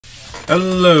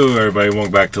Hello everybody,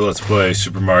 welcome back to Let's Play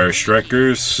Super Mario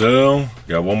Strikers. So,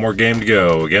 got one more game to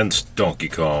go against Donkey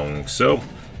Kong, so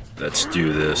let's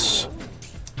do this.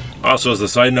 Also, as a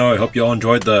side note, I hope you all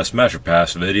enjoyed the Smasher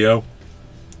Pass video.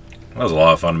 That was a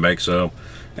lot of fun to make, so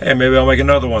hey, maybe I'll make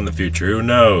another one in the future, who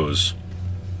knows?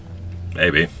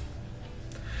 Maybe.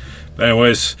 But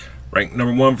anyways, rank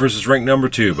number 1 versus rank number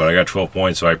 2, but I got 12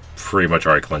 points, so I pretty much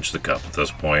already clinched the cup at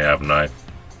this point, haven't I?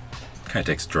 Kinda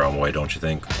takes the drama away, don't you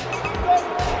think?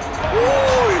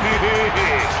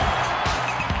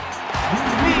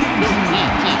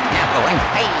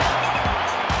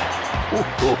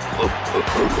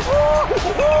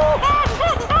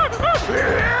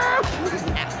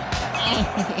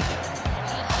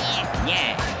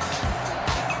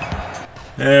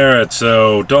 Alright,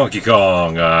 so Donkey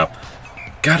Kong,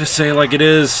 gotta say like it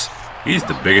is, he's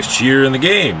the biggest cheater in the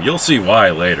game. You'll see why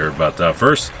later, but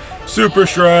first, Super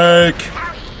Strike!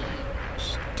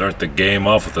 Start the game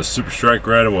off with a Super Strike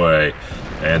right away.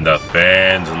 And the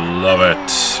fans love it.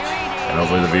 And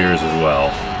hopefully the viewers as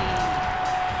well.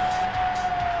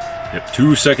 Yep,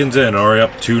 2 seconds in, already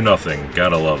up 2-0.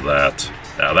 Gotta love that.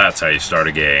 Now that's how you start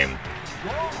a game.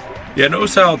 Yeah,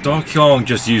 notice how Donkey Kong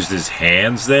just used his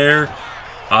hands there?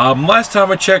 Last time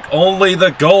I checked, only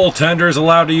the goaltender is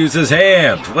allowed to use his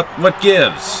hands. What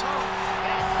gives?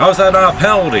 How is that not a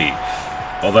penalty?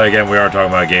 Although again, we are talking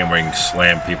about a game where you can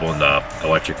slam people into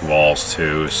electric walls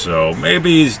too, so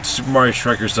maybe Super Mario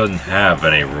Strikers doesn't have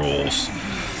any rules.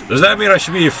 Does that mean I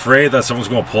should be afraid that someone's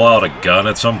going to pull out a gun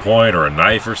at some point, or a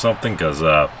knife or something? Because,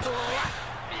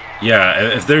 yeah,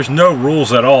 if there's no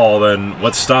rules at all, then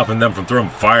what's stopping them from throwing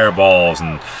fireballs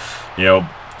and, you know,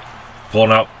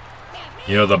 pulling out,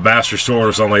 you know, the Master Sword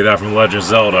or something like that from Legend of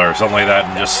Zelda or something like that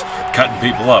and just cutting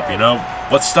people up, you know?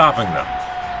 What's stopping them?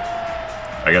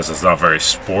 I guess it's not very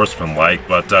sportsmanlike,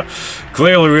 but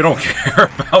clearly we don't care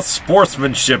about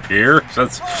sportsmanship here.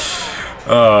 Since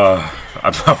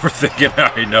I'm overthinking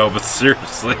it, I know, but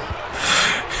seriously,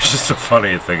 it's just a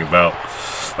funny thing about.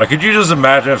 Like, could you just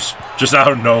imagine if just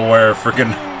out of nowhere,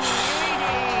 freaking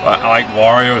like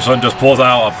Wario or something just pulls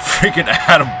out a freaking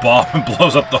atom bomb and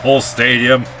blows up the whole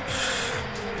stadium,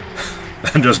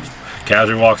 and just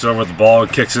casually walks over with the ball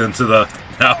and kicks it into the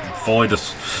now fully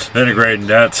disintegrated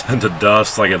net into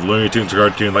dust like a Looney Tunes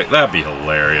cartoon? Like, that'd be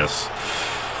hilarious.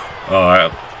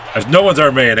 If no one's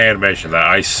ever made an animation of that,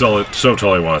 I so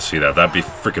totally want to see that. That'd be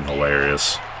freaking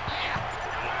hilarious.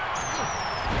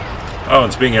 Oh,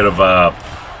 and speaking of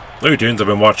Looney Tunes, I've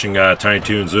been watching Tiny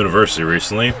Toons University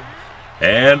recently,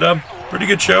 and pretty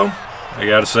good show, I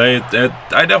gotta say.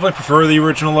 I definitely prefer the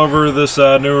original over this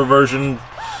newer version.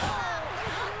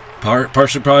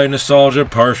 Partially probably nostalgia,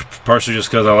 partially just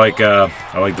because I like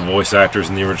the voice actors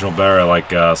in the original better. I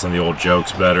like some of the old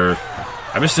jokes better.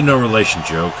 I missed a no relation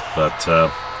joke, but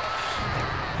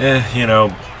you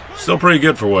know, still pretty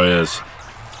good for what it is.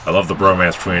 I love the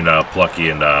bromance between Plucky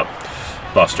and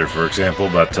Buster, for example,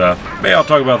 but maybe I'll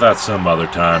talk about that some other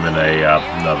time in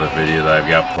another video that I've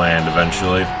got planned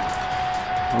eventually.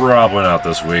 Probably not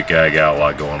this week. I got a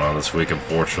lot going on this week,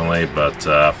 unfortunately,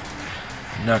 but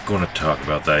not going to talk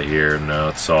about that here. No,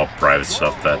 it's all private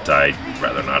stuff that I'd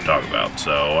rather not talk about,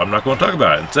 so I'm not going to talk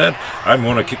about it. Instead, I'm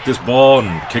going to kick this ball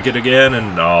and kick it again,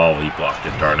 and oh, he blocked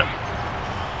it, darn it.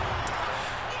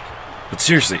 But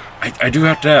seriously, I do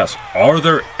have to ask, are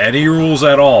there any rules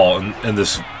at all in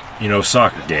this, you know,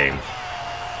 soccer game?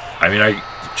 I mean,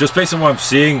 just based on what I'm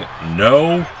seeing,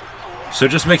 no. So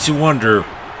it just makes you wonder,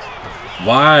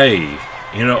 why?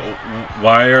 You know,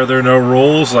 why are there no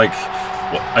rules? Like,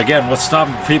 again, what's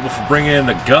stopping people from bringing in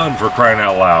a gun, for crying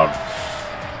out loud?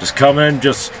 Just come in,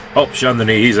 just, oh, shun the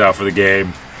knee, he's out for the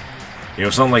game. You know,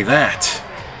 something like that.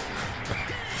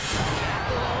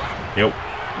 You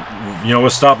know,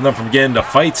 what's stopping them from getting into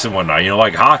fights and whatnot? You know,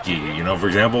 like hockey, you know, for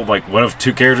example, like, what if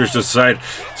two characters decide,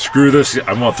 screw this,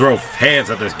 I'm gonna throw hands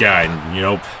at this guy and, you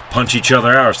know, punch each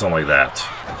other out or something like that.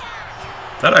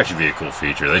 That'd actually be a cool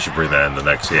feature. They should bring that in the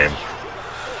next game.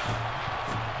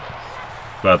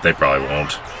 But they probably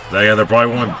won't. There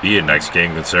probably won't be a next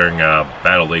game, considering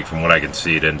Battle League, from what I can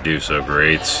see, didn't do so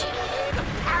great.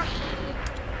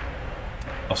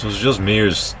 Also, it's just me, or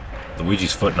is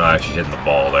Luigi's foot not actually hitting the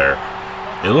ball there?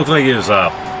 It looked like it was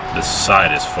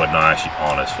beside his foot, not actually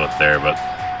on his foot there, but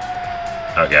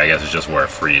okay, I guess it's just where a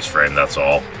freeze frame, that's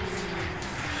all.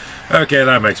 Okay,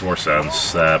 that makes more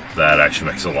sense. That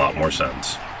actually makes a lot more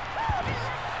sense.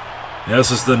 Yeah,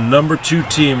 this is the number 2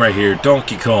 team right here,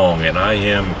 Donkey Kong, and I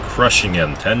am crushing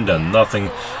him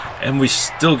 10-0, and we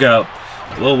still got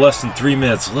a little less than 3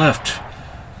 minutes left.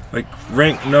 Like,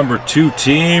 ranked number 2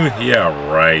 team? Yeah,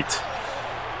 right.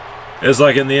 It's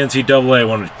like in the NCAA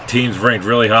when a team's ranked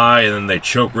really high and then they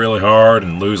choke really hard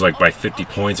and lose like by 50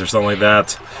 points or something like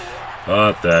that.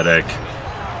 Pathetic.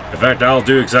 In fact, I'll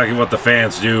do exactly what the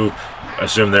fans do.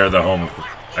 Assume they're the home.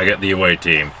 I get the away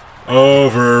team.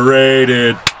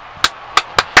 Overrated.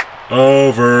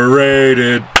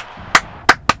 Overrated.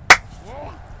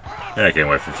 Yeah, I can't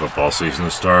wait for football season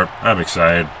to start. I'm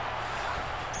excited.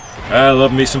 I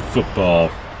love me some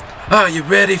football. Are you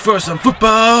ready for some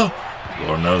football?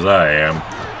 Lord knows I am.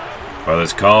 Whether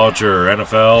it's college or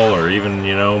NFL or even,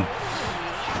 you know,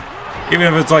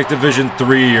 even if it's like Division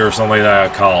III or something like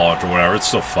that, college or whatever, it's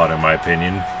still fun in my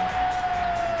opinion.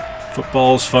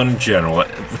 Football is fun in general,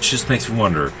 which just makes me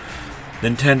wonder,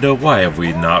 Nintendo, why have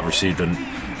we not received an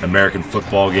American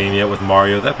football game yet with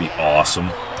Mario? That'd be awesome.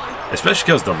 Especially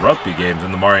because the rugby games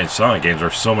and the Mario and Sonic games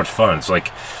are so much fun. It's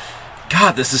like,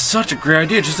 God, this is such a great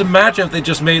idea. Just imagine if they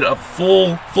just made a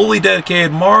fully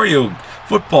dedicated Mario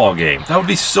football game. That would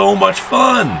be so much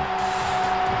fun.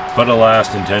 But alas,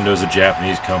 Nintendo is a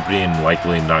Japanese company and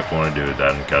likely not going to do it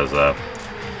then because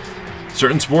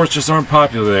certain sports just aren't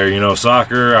popular there. You know,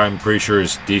 soccer, I'm pretty sure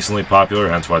is decently popular,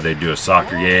 hence why they do a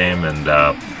soccer game. And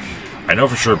I know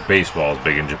for sure baseball is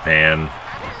big in Japan.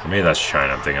 Or maybe that's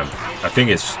China, I'm thinking. I think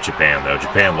it's Japan, though.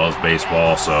 Japan loves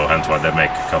baseball, so hence why they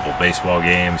make a couple baseball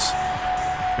games.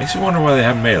 Makes me wonder why they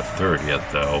haven't made a third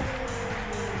yet, though.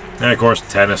 And, of course,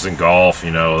 tennis and golf,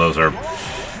 you know, those are...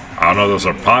 I don't know if those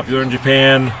are popular in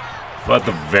Japan, but at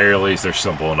the very least, they're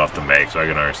simple enough to make, so I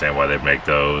can understand why they make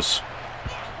those.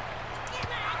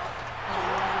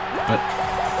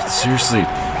 But seriously,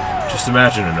 just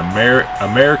imagine an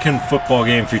American football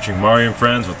game featuring Mario and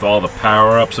friends with all the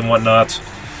power-ups and whatnot.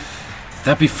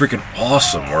 That'd be freaking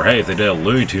awesome. Or hey, if they did a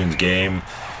Looney Tunes game,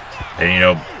 and you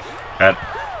know,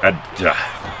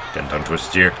 getting tongue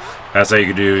twisted here. That's how you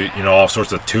could do, you know, all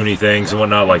sorts of toony things and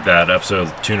whatnot, like that episode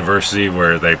of Tooniversity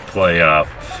where they play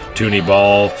Toonie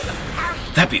Ball.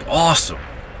 That'd be awesome.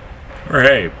 Or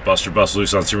hey, Buster Bust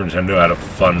Loose on Super Nintendo had a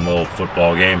fun little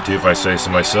football game too, if I say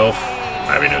so myself.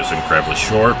 I mean, it was incredibly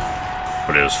short,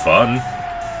 but it was fun.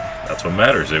 That's what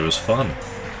matters. It was fun.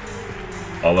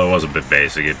 Although it was a bit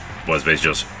basic. It was basically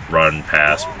just run,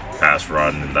 pass,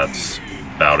 run, and that's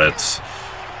about it.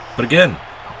 But again,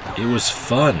 it was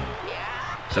fun.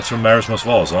 That's what matters most of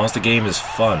all. As long as the game is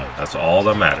fun, that's all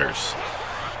that matters.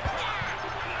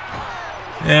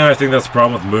 Yeah, I think that's the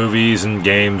problem with movies and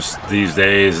games these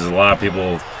days, is a lot of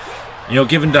people, you know,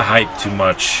 give into hype too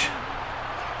much.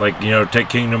 Like, you know, take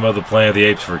Kingdom of the Planet of the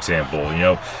Apes, for example. You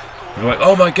know, they're like,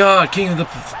 oh my god, Kingdom of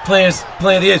the Planet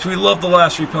of the Apes, we love the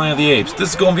last 3 Planet of the Apes. This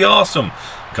is going to be awesome.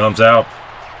 Comes out,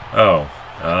 oh,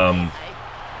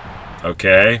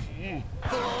 okay.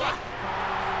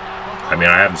 I mean,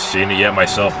 I haven't seen it yet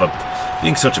myself, but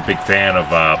being such a big fan of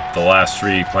the last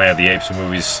 3 Planet of the Apes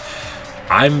movies,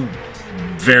 I'm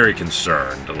very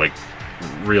concerned, like,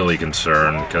 really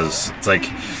concerned, because it's like,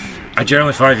 I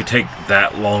generally find if you take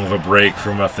that long of a break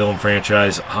from a film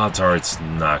franchise, odds are it's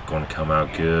not going to come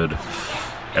out good.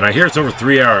 And I hear it's over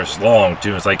 3 hours long,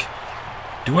 too. It's like,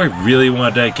 do I really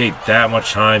want to dedicate that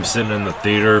much time sitting in the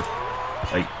theater?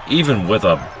 Like, even with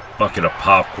a bucket of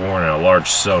popcorn and a large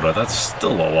soda, that's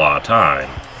still a lot of time.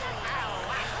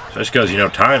 Especially because, you know,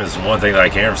 time is one thing that I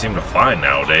can't ever seem to find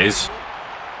nowadays.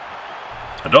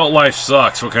 Adult life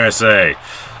sucks, what can I say?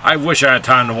 I wish I had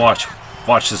time to watch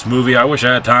this movie. I wish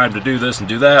I had time to do this and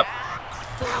do that.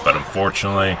 But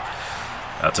unfortunately,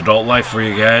 that's adult life for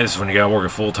you guys when you gotta work a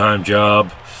full-time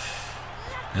job.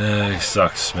 It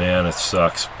sucks, man. It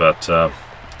sucks. But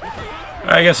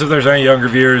I guess if there's any younger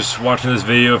viewers watching this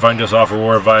video, if I can just offer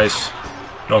war advice,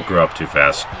 don't grow up too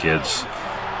fast, kids.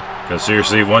 Because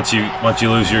seriously, once you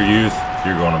lose your youth,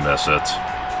 you're going to miss it.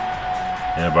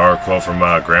 And I borrow a quote from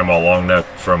Grandma Longneck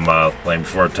from Land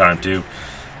Before Time too.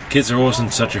 Kids are always in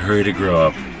such a hurry to grow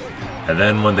up, and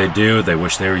then when they do, they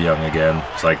wish they were young again.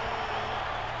 It's like,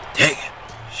 dang it,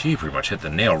 she pretty much hit the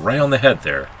nail right on the head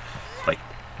there. Like,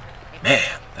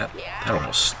 man, that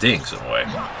almost stings in a way.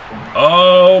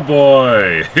 Oh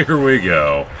boy, here we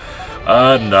go.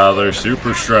 Another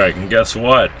super strike, and guess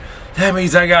what? That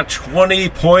means I got 20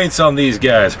 points on these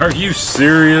guys. Are you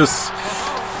serious?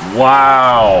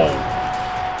 Wow.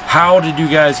 How did you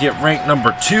guys get ranked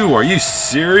number 2? Are you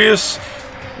serious?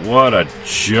 What a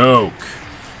joke.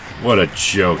 What a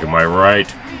joke, am I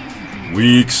right?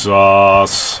 Weak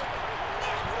sauce.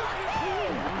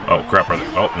 Oh, crap.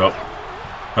 Oh, nope.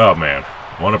 Oh, man.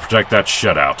 Want to protect that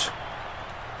shutout.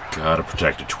 Gotta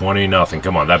protect it. 20-0.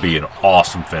 Come on, that'd be an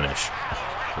awesome finish.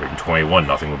 Or even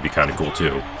 21-0 would be kind of cool,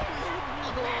 too.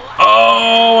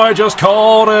 Oh, I just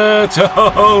called it.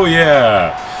 Oh,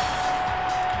 yeah.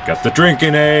 Got the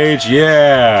drinking age,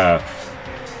 yeah!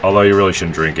 Although you really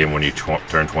shouldn't drink it when you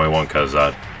turn 21, because,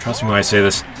 trust me when I say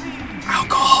this,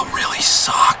 alcohol really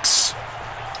sucks.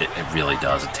 It really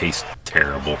does. It tastes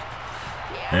terrible.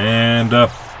 And,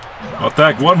 what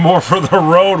the heck, one more for the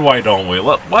road, why don't we?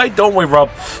 Why don't we rub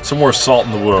some more salt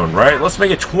in the wound, right? Let's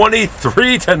make it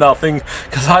 23-0,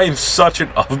 because I am such an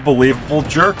unbelievable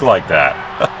jerk like that.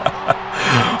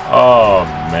 Oh,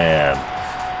 man.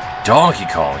 Donkey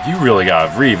Kong, you really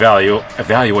gotta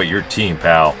evaluate your team,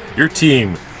 pal. Your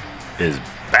team is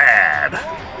bad.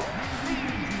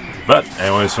 But,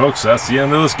 anyways, folks, that's the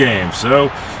end of this game. So,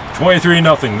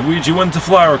 23-0, Luigi wins the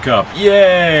Flower Cup.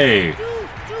 Yay!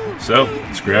 So,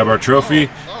 let's grab our trophy,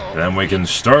 and then we can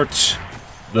start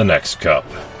the next cup,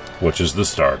 which is the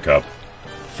Star Cup.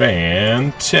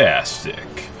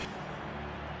 Fantastic.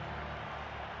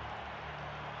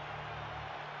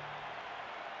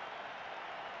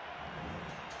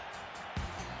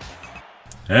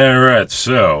 Alright,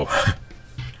 so,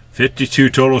 52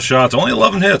 total shots, only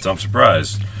 11 hits, I'm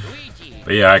surprised.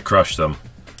 But yeah, I crushed them.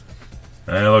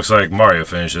 And it looks like Mario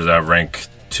finishes at rank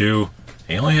 2.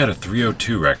 He only had a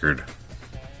 302 record,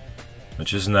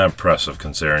 which isn't that impressive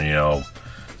considering, you know,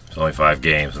 there's only 5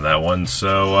 games in that one.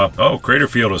 So, oh, Crater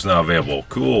Field is now available.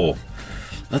 Cool.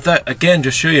 Let that, again,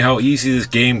 just show you how easy this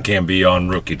game can be on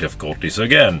rookie difficulty. So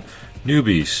again,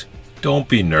 newbies, don't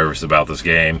be nervous about this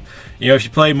game. You know, if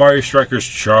you played Mario Strikers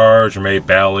Charge or maybe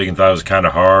Battle League and thought it was kind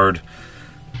of hard,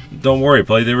 don't worry,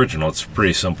 play the original. It's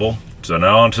pretty simple. So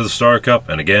now on to the Star Cup,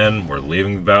 and again, we're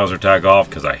leaving the Bowser tag off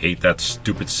because I hate that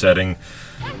stupid setting.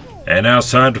 And now it's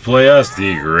time to play as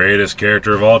the greatest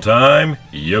character of all time,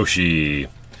 Yoshi.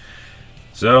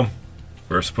 So,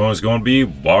 first opponent is going to be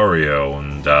Wario,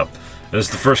 and this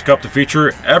is the first cup to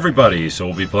feature everybody, so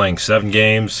we'll be playing 7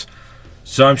 games.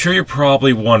 So I'm sure you're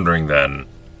probably wondering then,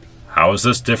 how is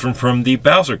this different from the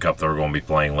Bowser Cup that we're going to be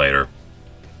playing later?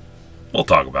 We'll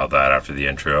talk about that after the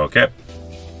intro, okay?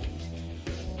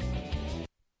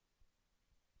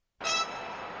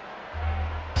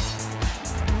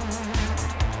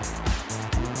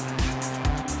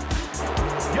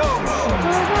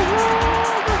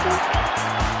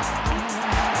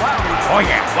 Oh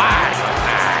yeah, Wario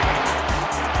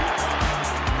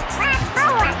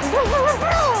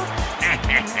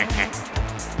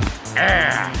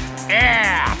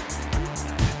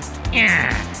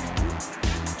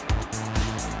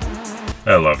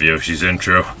I love Yoshi's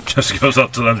intro. Just goes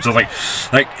up to them, just like,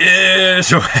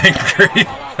 so angry.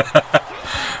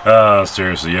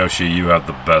 Seriously, Yoshi, you have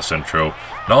the best intro.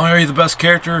 Not only are you the best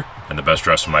character, and the best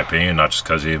dress in my opinion, not just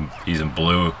because he's in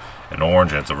blue and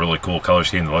orange, and it's a really cool color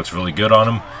scheme that looks really good on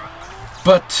him,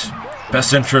 but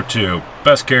best intro too.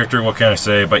 Best character, what can I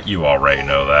say, but you already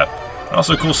know that.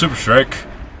 Also, cool Super Strike.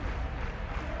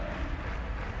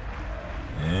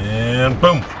 And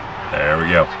boom. There we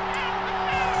go.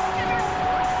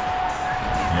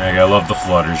 Yeah, I gotta love the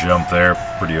flutter jump there.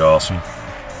 Pretty awesome.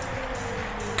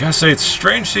 Gotta say, it's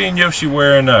strange seeing Yoshi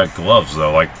wearing gloves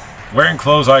though. Like, wearing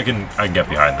clothes, I can get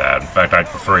behind that. In fact,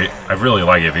 I really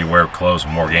like it if he wear clothes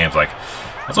in more games. Like,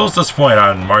 I was always disappointed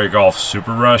on Mario Golf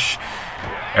Super Rush.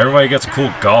 Everybody gets a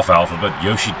cool golf outfit, but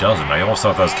Yoshi doesn't. I almost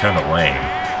thought that was kind of lame.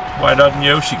 Why doesn't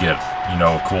Yoshi get, you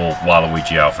know, a cool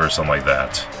Waluigi outfit or something like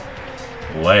that?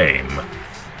 Lame.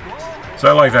 So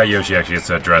I like that Yoshi actually gets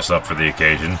to dress up for the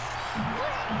occasion.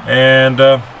 And,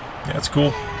 yeah, it's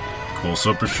cool. Cool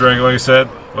Super Strike, like I said.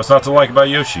 What's not to like about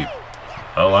Yoshi?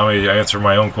 Allow me to answer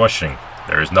my own question.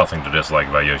 There is nothing to dislike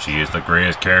about Yoshi. He is the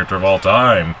greatest character of all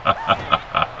time.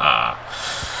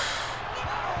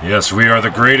 Yes, we are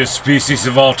the greatest species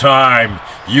of all time.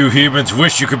 You humans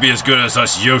wish you could be as good as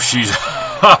us Yoshis.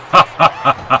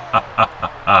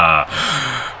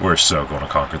 We're so going to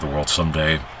conquer the world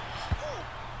someday.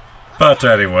 But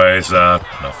anyways,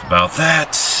 enough about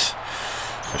that.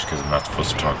 Especially because I'm not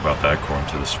supposed to talk about that according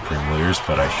to the Supreme Leaders,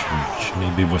 but I shouldn't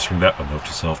even be whispering that. A note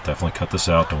to self, definitely cut this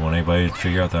out. Don't want anybody to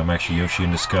figure out that I'm actually Yoshi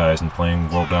in disguise and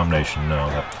playing World Domination. No,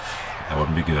 that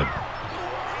wouldn't be good.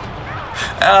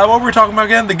 What were we talking about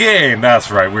again? The game!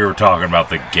 That's right, we were talking about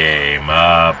the game.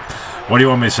 What do you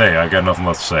want me to say? I got nothing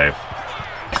left to say.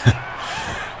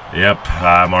 Yep,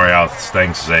 I'm already out of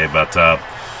things to say, but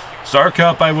Star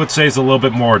Cup, I would say, is a little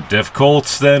bit more difficult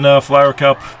than Flower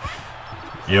Cup.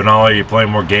 You know, you're playing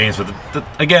more games, but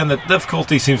again, the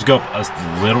difficulty seems to go up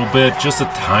a little bit, just a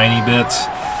tiny bit.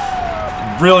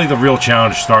 Really, the real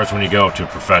challenge starts when you go to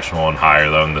professional and higher,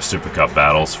 though, in the Super Cup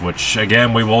battles, which,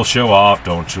 again, we will show off.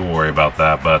 Don't you worry about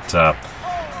that, but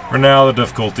for now, the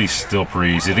difficulty's still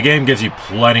pretty easy. The game gives you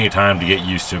plenty of time to get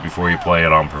used to it before you play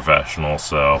it on professional,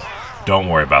 so don't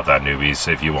worry about that, newbies,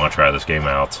 if you want to try this game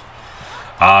out.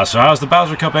 So how's the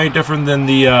Bowser Cup any different than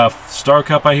the Star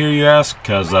Cup, I hear you ask?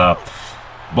 Because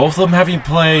both of them have you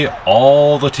play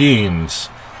all the teams,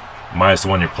 minus the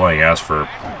one you're playing as for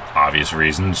obvious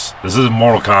reasons. This is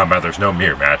Mortal Kombat, there's no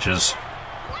mirror matches.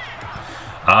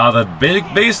 The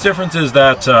biggest difference is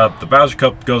that the Bowser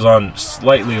Cup goes on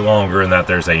slightly longer in that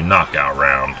there's a knockout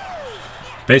round.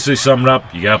 Basically, sum it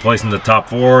up, you got to place in the top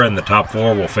 4, and the top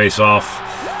 4 will face off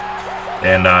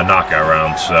in knockout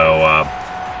rounds. So,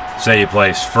 say you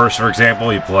place first, for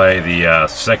example, you play the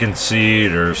second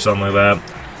seed or something like that.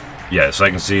 Yeah,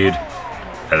 second seed,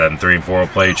 and then 3 and 4 will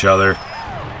play each other.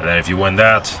 And then if you win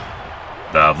that,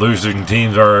 the losing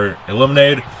teams are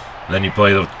eliminated. And then you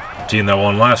play the team that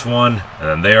won last one, and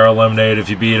then they are eliminated if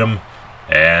you beat them.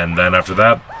 And then after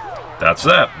that, that's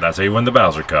that. That's how you win the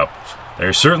Bowser Cup.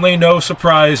 There's certainly no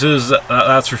surprises,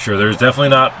 that's for sure. There's definitely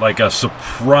not like a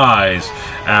surprise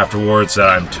afterwards that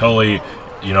I'm totally,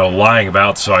 you know, lying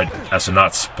about so as to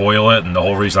not spoil it. And the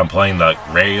whole reason I'm playing the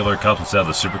regular cups instead of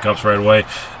the super cups right away,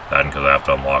 that because I have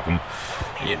to unlock them.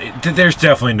 There's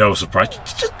definitely no surprise.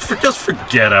 Just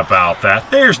forget about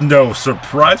that. There's no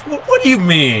surprise. What do you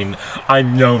mean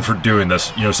I'm known for doing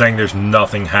this? You know, saying there's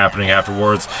nothing happening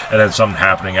afterwards and then something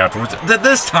happening afterwards.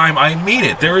 This time I mean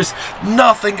it. There is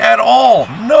nothing at all.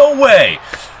 No way.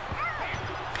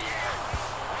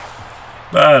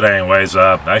 But anyways,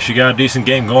 I actually got a decent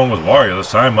game going with Wario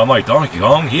this time. Unlike Donkey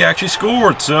Kong, he actually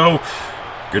scored. So,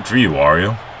 good for you,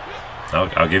 Wario.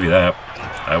 I'll give you that.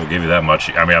 I will give you that much.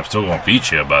 I mean, I'm still going to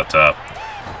beat you, but,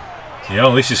 you know,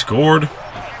 at least you scored.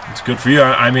 It's good for you.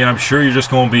 I mean, I'm sure you're just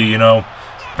going to be, you know,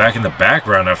 back in the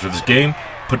background after this game.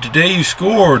 But today you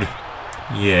scored.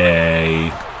 Yay.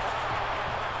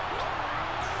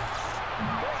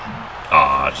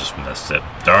 Ah, I just missed it.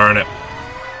 Darn it.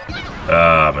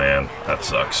 Ah, man. That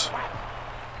sucks.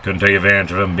 Couldn't take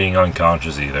advantage of him being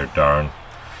unconscious either. Darn.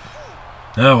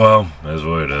 Oh, well. It is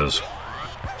what it is.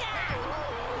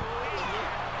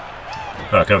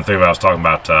 I couldn't think about, I was talking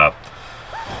about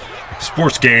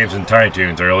sports games and Tiny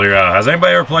Toons earlier. Has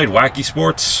anybody ever played Wacky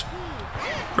Sports?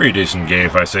 Pretty decent game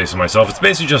if I say so myself. It's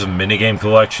basically just a minigame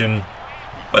collection,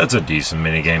 but it's a decent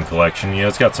minigame collection. You know,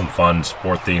 it's got some fun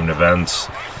sport-themed events.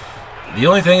 The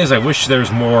only thing is I wish there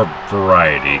was more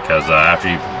variety, because after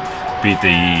you beat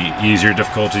the easier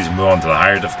difficulties and move on to the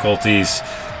higher difficulties,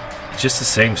 it's just the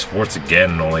same sports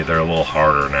again, only they're a little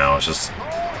harder now. It's just...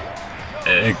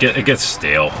 It gets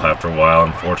stale after a while,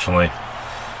 unfortunately.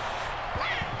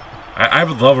 I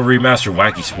would love a remastered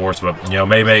Wacky Sports, but, you know,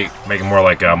 maybe make it more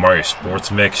like a Mario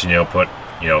Sports Mix, you know, put,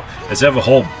 you know, instead of a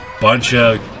whole bunch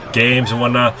of games and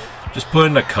whatnot, just put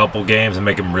in a couple games and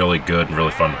make them really good and really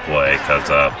fun to play, because,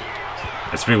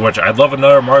 speaking of which, I'd love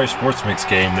another Mario Sports Mix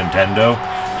game, Nintendo.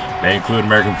 May include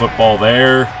American football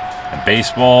there, and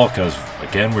baseball, because,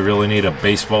 again, we really need a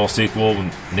baseball sequel. We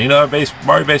need another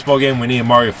Mario baseball game, we need a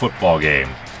Mario football game.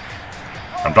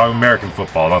 I'm talking American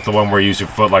football, not the one where you use your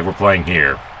foot like we're playing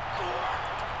here.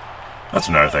 That's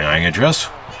another thing I can address.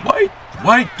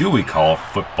 Why do we call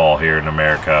football here in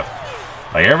America?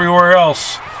 Like everywhere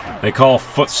else, they call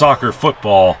soccer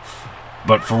football,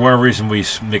 but for whatever reason we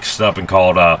mixed up and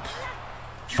called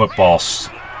football,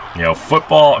 you know,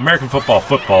 football, American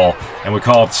football, and we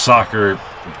call it soccer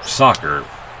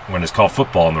when it's called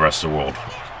football in the rest of the world.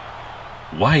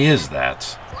 Why is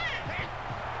that?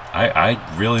 I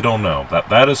really don't know.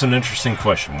 That is an interesting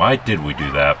question. Why did we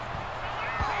do that?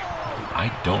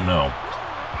 I don't know.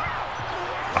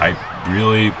 I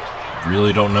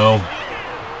really don't know.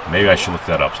 Maybe I should look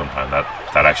that up sometime. That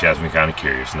actually has me kind of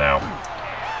curious now.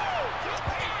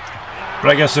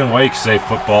 But I guess in a way you could say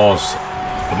football is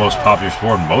the most popular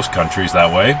sport in most countries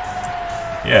that way.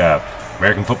 Yeah,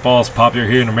 American football is popular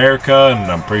here in America,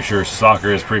 and I'm pretty sure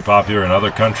soccer is pretty popular in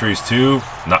other countries too.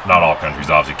 Not all countries,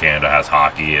 obviously. Canada has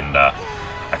hockey, and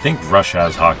I think Russia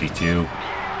has hockey too.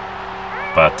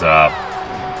 But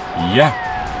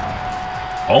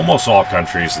yeah, almost all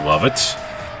countries love it.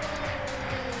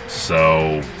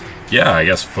 So yeah, I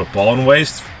guess football in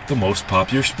ways the most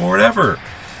popular sport ever.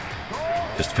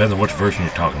 Just depends on which version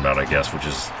you're talking about, I guess, which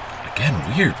is again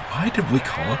weird. Why did we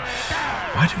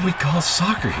call it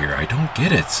soccer here? I don't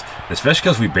get it. Especially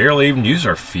because we barely even use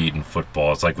our feet in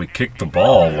football. It's like we kick the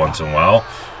ball once in a while.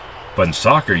 But in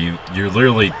soccer, you're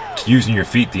literally using your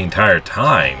feet the entire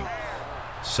time.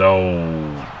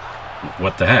 So,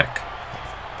 what the heck?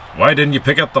 Why didn't you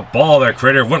pick up the ball there,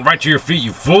 Critter? It went right to your feet,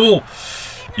 you fool!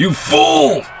 You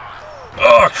fool!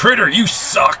 Oh, Critter, you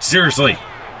suck, seriously!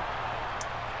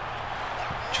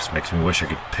 Just makes me wish I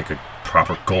could pick a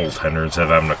proper goaltender instead of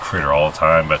having a Critter all the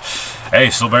time. But, hey,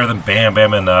 still better than Bam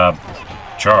Bam and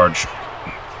Charge.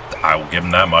 I will give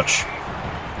him that much.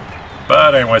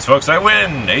 But anyways, folks, I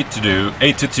win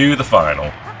 8-2, the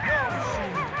final.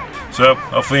 So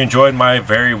hopefully you enjoyed my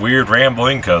very weird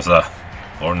rambling, because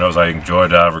Lord knows I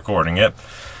enjoyed recording it.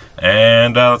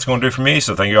 And that's going to do it for me.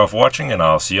 So thank you all for watching, and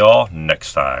I'll see y'all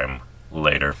next time.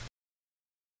 Later.